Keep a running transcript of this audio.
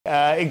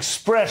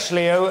Express,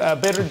 Leo, a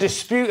bit of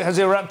dispute has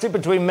erupted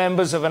between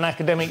members of an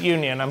academic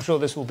union. I'm sure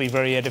this will be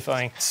very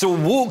edifying. So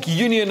woke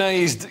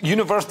unionised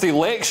university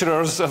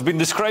lecturers have been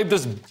described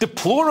as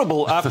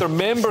deplorable after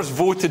members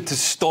voted to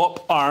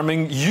stop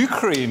arming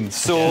Ukraine.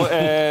 So,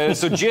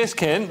 so Jess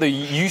Kent, the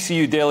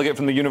UCU delegate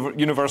from the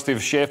University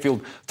of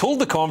Sheffield, told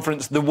the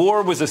conference the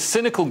war was a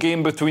cynical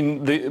game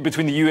between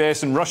the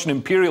US and Russian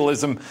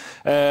imperialism.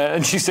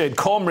 And she said,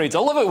 "Comrades," I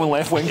love it when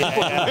left-wing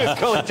people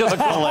call each other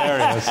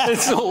hilarious.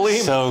 It's so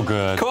lame. So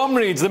good.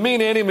 "Comrades, the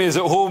main enemy is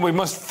at home. We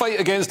must fight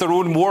against our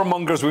own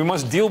warmongers. We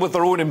must deal with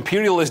our own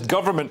imperialist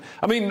government."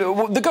 I mean,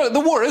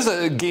 the war is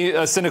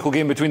a cynical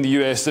game between the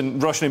US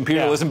and Russian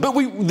imperialism, but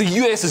the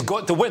US has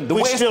got to win. The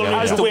West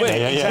has to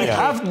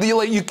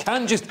win. You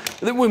can't just...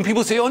 When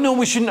people say, "Oh no,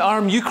 we shouldn't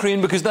arm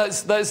Ukraine because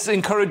that's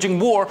encouraging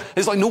war,"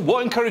 it's like, no,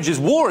 what encourages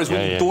war is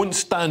when you don't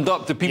stand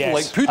up to people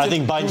like Putin. I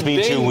think Biden's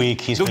being too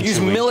weak. They'll use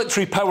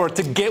military power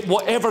to get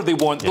whatever they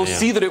want. They'll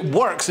see that it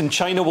works, and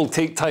China will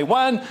take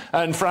Taiwan,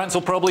 and France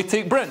will probably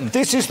take Britain.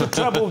 This is the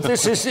trouble.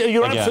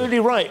 You're absolutely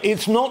right.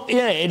 It's not.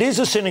 It is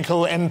a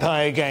cynical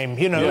empire game.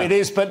 You know, it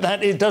is, but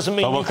it doesn't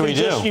mean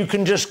you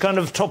can just kind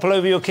of topple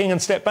over your king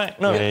and step back.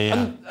 No.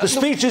 And the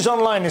speech is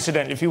online,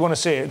 incidentally. If you want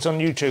to see it, it's on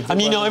YouTube. I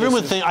mean,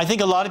 everyone think. I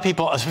think a lot of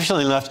people,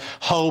 especially on the left,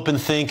 hope and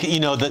think,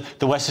 that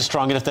the West is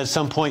strong enough that at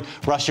some point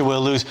Russia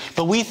will lose.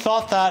 But we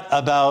thought that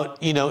about,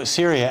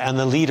 Syria and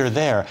the leader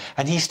there,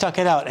 and he stuck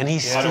it out, and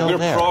he's still there.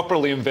 We're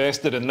properly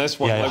invested in this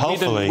one. Yeah,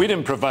 hopefully. We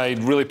didn't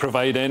really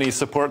provide any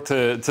support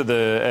to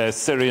the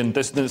Syrian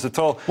dissidents at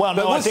all. Well,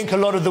 no, I think a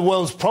lot of the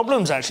world's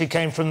problems actually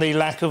came from the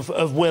lack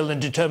of will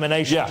and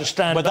determination to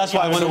stand. But that's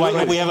why I wonder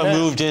why we haven't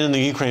moved in the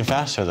Ukraine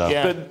faster, though.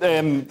 Yeah. But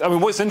I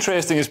mean, what's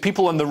interesting is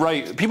people on the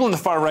right, people on the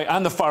far right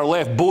and the far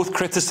left both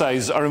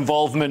criticise our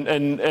involvement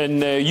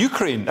in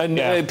Ukraine,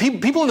 and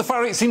people on the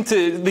far right seem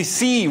to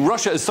see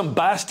Russia as some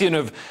bastion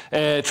of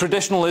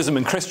traditionalism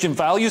and Christian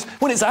values,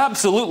 when it's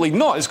absolutely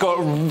not. It's got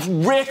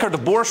record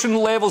abortion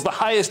levels, the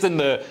highest in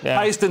both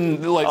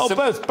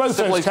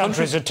those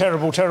countries are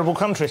terrible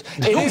countries.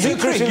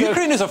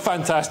 Ukraine is a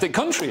fantastic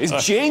country.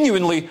 It's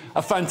genuinely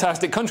a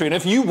fantastic country, and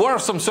if you were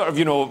some sort of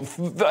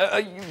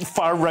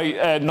far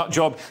right nut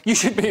job, you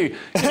should be.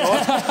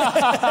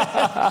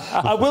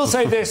 I will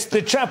say this: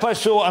 the chap I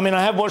saw. I mean,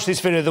 I have watched this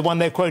video, the one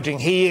they're quoting.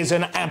 He is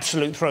an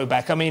absolute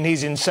throwback. I mean,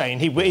 he's insane.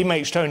 He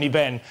makes Tony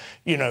Benn,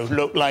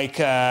 look like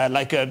a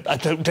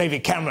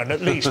David Cameron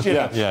at least.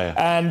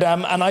 And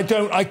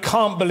I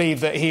can't believe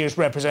that he is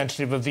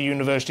representative of the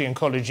university and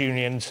college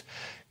unions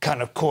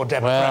kind of core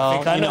demographic.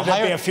 Well, I know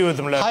there'll be a few of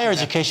them lurking. Higher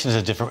education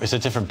is a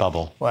different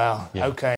bubble. Well, okay.